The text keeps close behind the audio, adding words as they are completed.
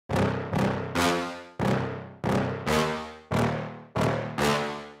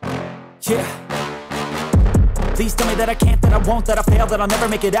yeah. Please tell me that I can't, that I won't, that I fail, that I'll never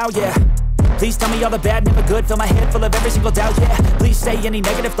make it out, yeah. Please tell me all the bad, never good, fill my head full of every single doubt, yeah. Please say any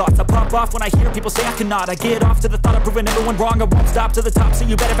negative thoughts, I pop off when I hear people say I cannot. I get off to the thought of proving everyone wrong, I won't stop to the top, so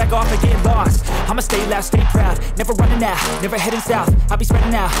you better back off and get lost. I'ma stay loud, stay proud, never running out, never heading south. I'll be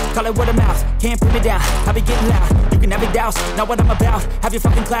spreading out, call it word of mouth, can't put me down, I'll be getting loud. You can have it douse, not what I'm about, have your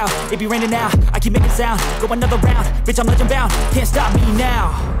fucking cloud, it be raining now. I keep making sound, go another round, bitch I'm legend bound, can't stop me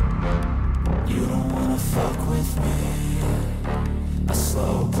now. You don't wanna fuck with me, a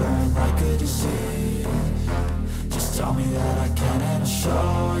slow burn like a disease. Just tell me that I can and I'll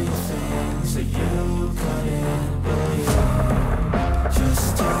show you things that you couldn't believe.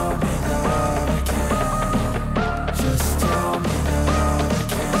 Just tell me that I can. Just tell me that I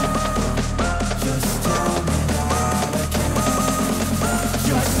can. Just tell me that I can.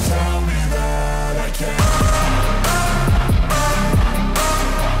 Just tell me that I can.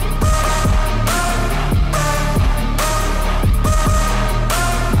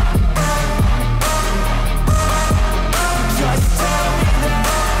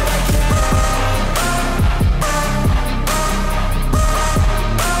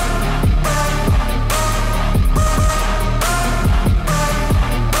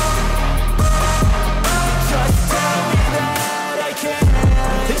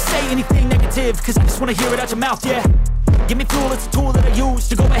 Anything negative, cause I just wanna hear it out your mouth, yeah. Give me fuel, it's a tool that I use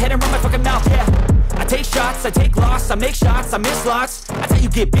to go ahead and run my fucking mouth, yeah. I take shots, I take loss, I make shots, I miss lots. That's how you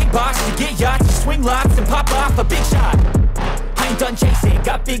get big box, you get yachts, you swing lots and pop off a big shot. I ain't done chasing,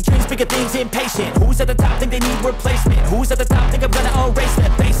 got big dreams, bigger things, impatient. Who's at the top think they need replacement? Who's at the top think I'm gonna erase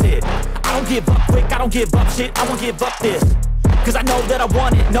it? Face it, I don't give up quick, I don't give up shit, I won't give up this. Cause I know that I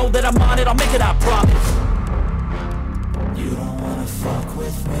want it, know that I'm on it, I'll make it, I promise. You don't wanna fuck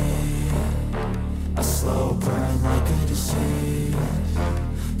with me, a slow burn like a disease.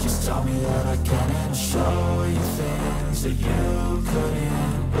 Just tell me that I can and I'll show you things that you couldn't